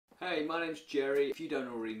Hey, my name's Gerry. If you don't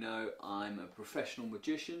already know, I'm a professional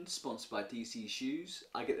magician sponsored by DC Shoes.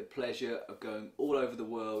 I get the pleasure of going all over the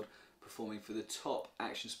world performing for the top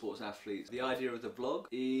action sports athletes. The idea of the vlog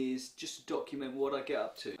is just to document what I get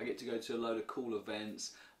up to. I get to go to a load of cool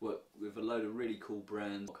events, work with a load of really cool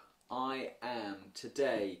brands. I am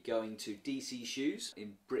today going to DC Shoes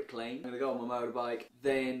in Brick Lane. I'm going to go on my motorbike,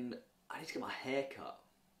 then I need to get my hair cut.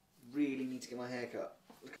 Really need to get my hair cut.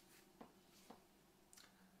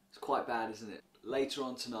 It's quite bad, isn't it? Later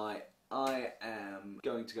on tonight, I am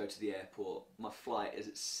going to go to the airport. My flight is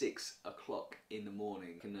at 6 o'clock in the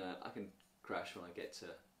morning. I can crash when I get to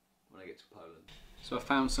Poland. So I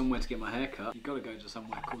found somewhere to get my hair cut. You've got to go to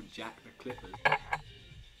somewhere called Jack the Clippers.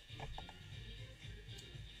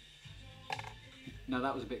 No,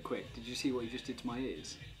 that was a bit quick. Did you see what you just did to my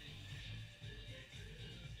ears?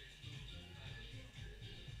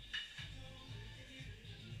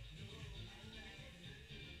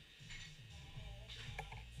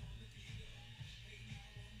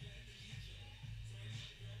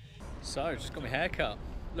 So, just got my hair cut.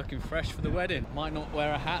 Looking fresh for the wedding. Might not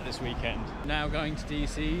wear a hat this weekend. Now going to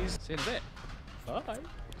DC's. See you in a bit. Bye.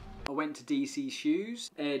 I went to DC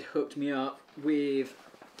Shoes. Ed hooked me up with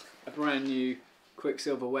a brand new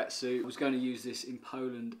Quicksilver wetsuit. I was going to use this in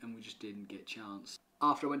Poland and we just didn't get a chance.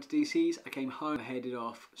 After I went to DC's, I came home and headed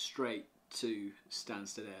off straight to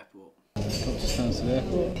Stansted Airport. Got to Stansted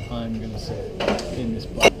Airport. I'm going to sit in this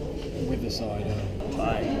box with the cider.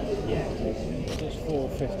 Yeah. It's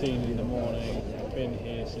 4:15 in the morning. I've been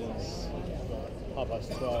here since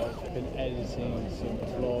 12:30. Been editing some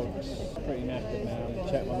vlogs. Pretty knackered now.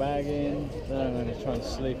 Check my bag in. Then I'm going to try and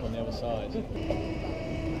sleep on the other side.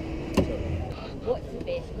 What's the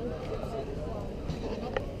best one?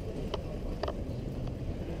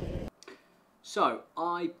 So,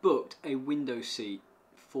 I booked a window seat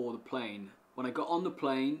for the plane. When I got on the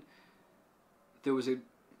plane, there was a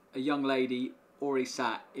young lady already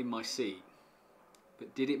sat in my seat.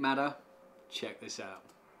 But did it matter? Check this out.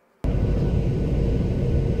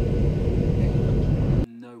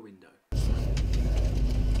 No window.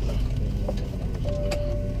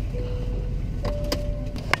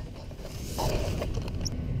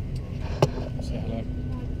 Say hello.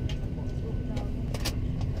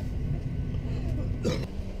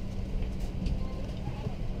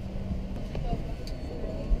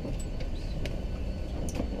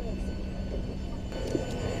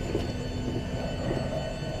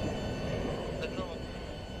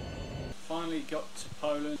 Finally got to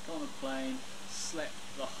Poland, got on a plane, slept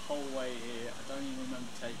the whole way here. I don't even remember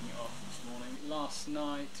taking it off this morning. Last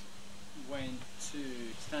night went to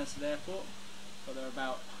Stansted Airport, got there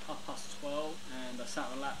about 12:30 and I sat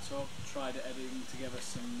on a laptop, tried editing together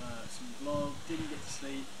some vlog, didn't get to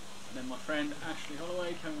sleep. And then my friend Ashley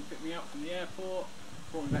Holloway came and picked me up from the airport,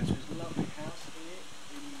 brought me back to his lovely house here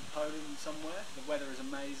in Poland somewhere. The weather is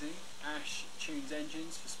amazing. Ash tunes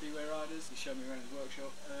engines for speedway riders. He showed me around his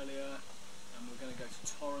workshop earlier. And we're going to go to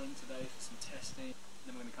Torun today for some testing.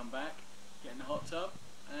 Then we're going to come back, get in the hot tub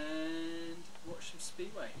and watch some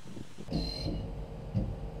speedway.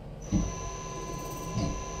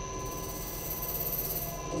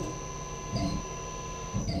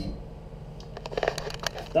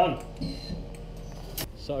 Done.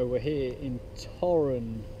 So we're here in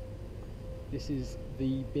Torun. This is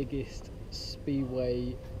the biggest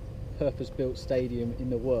speedway purpose-built stadium in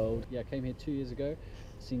the world. Yeah, I came here 2 years ago.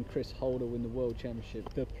 Seen Chris Holder win the World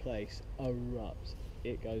Championship. The place erupts.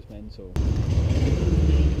 It goes mental.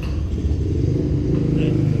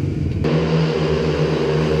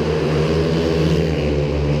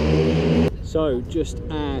 So just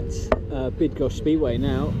at Bydgoszcz Speedway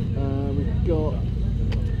now. We've got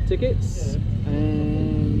tickets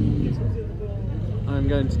and I'm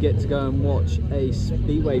going to get to go and watch a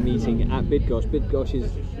speedway meeting at Bydgoszcz. Bydgoszcz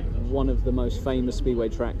is one of the most famous speedway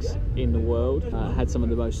tracks in the world. Had some of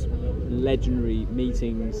the most legendary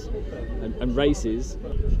meetings and races.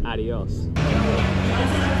 Adios.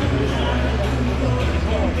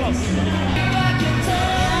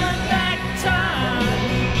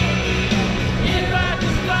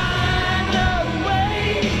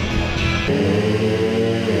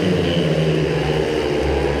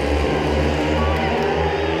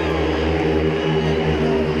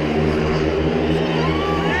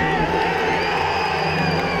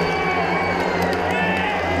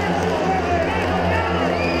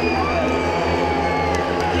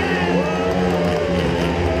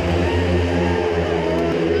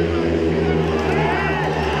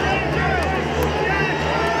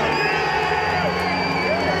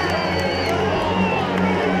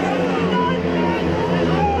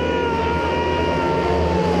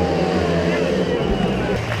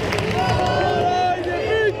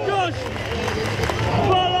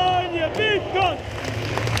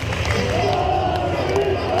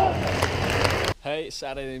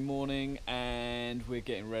 Saturday morning and we're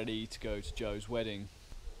getting ready to go to Joe's wedding.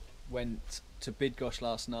 Went to Bydgoszcz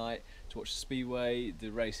last night to watch the speedway. The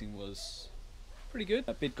racing was pretty good.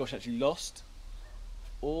 Bydgoszcz actually lost,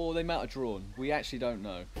 or they might have drawn. We actually don't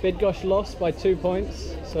know. Bydgoszcz lost by 2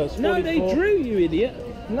 points, so it's 44. No, they drew, you idiot.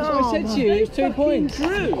 No, that's what I said to you, it was 2 points.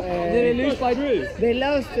 Drew. They lose by drew. They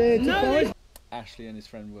lost 2 points. Ashley and his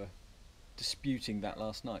friend were disputing that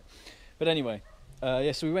last night. But anyway,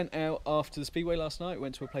 yeah, so we went out after the speedway last night. We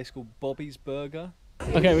went to a place called Bobby's Burger.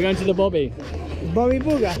 Okay, we're going to the Bobby. Bobby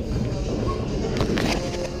Burger.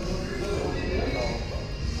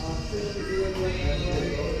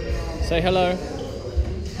 Say hello.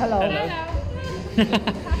 Hello.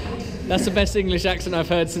 That's the best English accent I've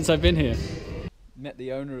heard since I've been here. Met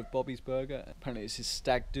the owner of Bobby's Burger. Apparently it's his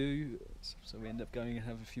stag do, so we end up going and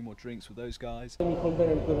have a few more drinks with those guys.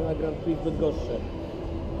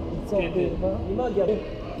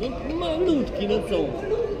 Malutki, no co?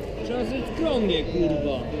 Trzeba żyć skromnie,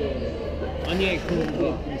 kurwa. A nie,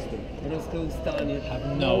 kurwa. Rozkołstanie. I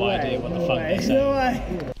have no idea what the fuck they're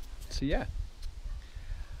saying. So yeah,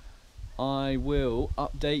 I will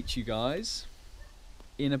update you guys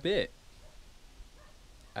in a bit.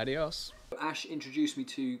 Adios. Ash introduced me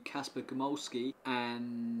to Kasper Gomolski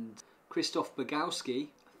and Krzysztof Bydgoszcz. I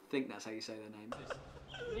think that's how you say their name.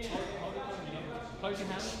 Close your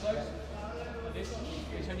hands, close. Like this.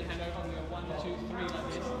 You turn your hand over and we go 1, 2, 3 like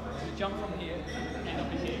this. You jump from here, end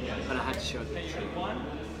up in here again. And I had to show them. Okay, you ready? 1,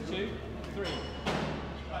 2, 3.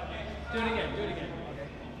 Do it again, do it again. Okay.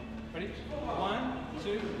 Ready? 1,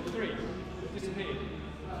 2, 3. Disappear.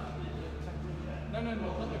 No,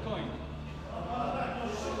 not the coin.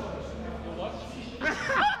 Your watch.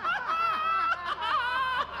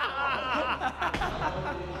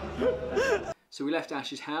 So we left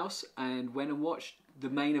Ash's house and went and watched the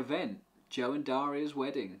main event, Joe and Daria's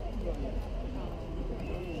wedding.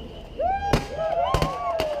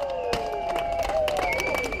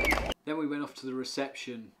 Then we went off to the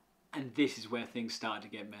reception, and this is where things started to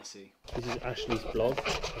get messy. This is Ashley's vlog.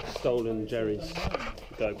 I've stolen Gerry's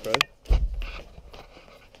GoPro.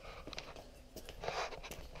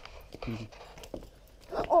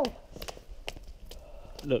 Oh.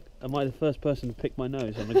 Look, am I the first person to pick my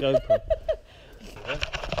nose on the GoPro? Look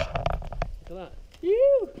at that.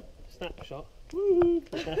 Woo! Snapshot. Woo!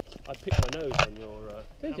 I picked my nose on your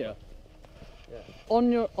Did camera. You?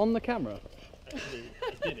 Yeah. On the camera? Actually,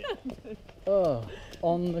 I did it. Oh,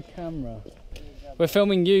 on the camera. We're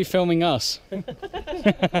filming you, filming us.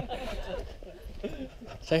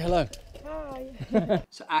 Say hello. Hi.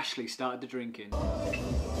 So Ashley started the drinking.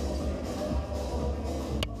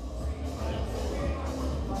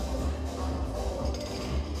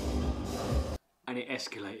 And it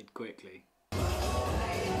escalated quickly.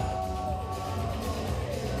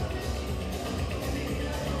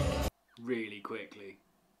 Really quickly.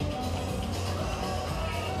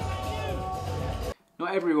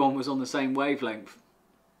 Not everyone was on the same wavelength,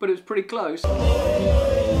 but it was pretty close.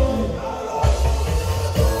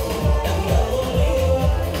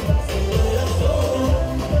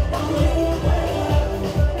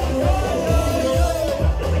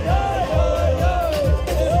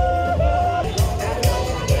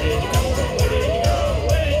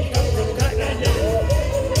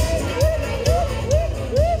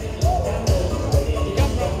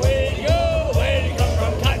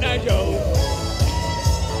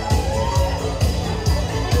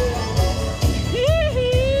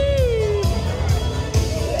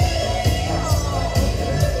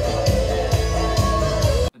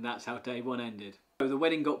 That's how day one ended. So the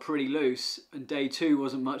wedding got pretty loose and day two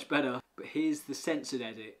wasn't much better, but here's the censored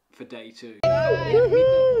edit for day two.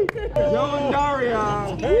 Joe and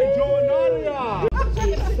Daria! Hey, Joe and Daria!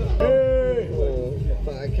 Hey!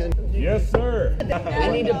 Yes, sir! I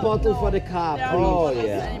need a bottle for the car, please. Oh,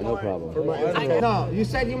 yeah, no problem. No, you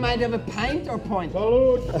said you might have a pint or point?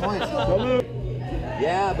 Salute! Point. Salute!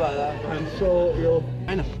 Yeah, brother. And so you'll...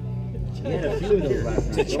 I know. Yeah, a few of those last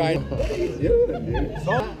night. To China.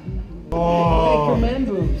 Oh! Man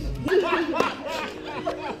boobs.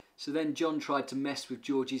 So then John tried to mess with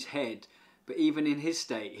Georgie's head, but even in his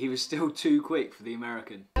state, he was still too quick for the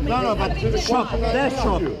American. No, but shop, that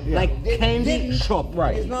shop, like candy shop.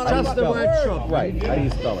 Right. Just the word shop. Right. How do you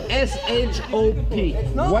spell it? S-H-O-P.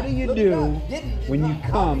 What do you do when you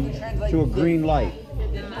come to a green light?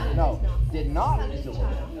 No, did not.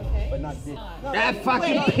 But not did. That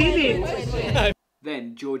fucking pivot.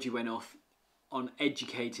 Then Georgie went off on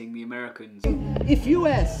educating the Americans. If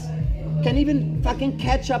US can even fucking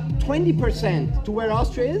catch up 20% to where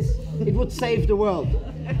Austria is, it would save the world.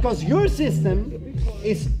 Because your system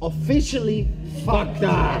is officially fucked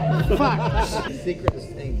up. Fuck. Secret is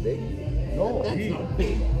staying big? No, that's not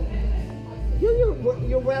big.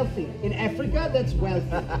 You're wealthy. In Africa, that's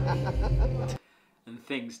wealthy. And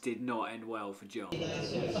things did not end well for John.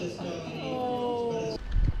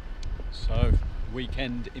 So,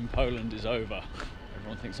 weekend in Poland is over.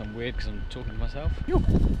 Everyone thinks I'm weird because I'm talking to myself.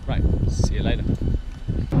 Right, see you later.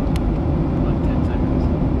 Like 10 seconds.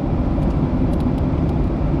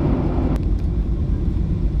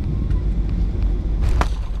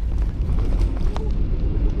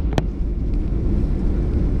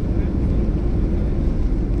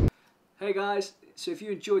 Hey guys, so if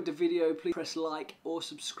you enjoyed the video, please press like or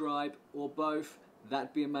subscribe or both.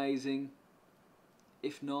 That'd be amazing.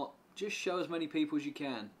 If not, just show as many people as you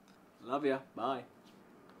can. Love ya. Bye.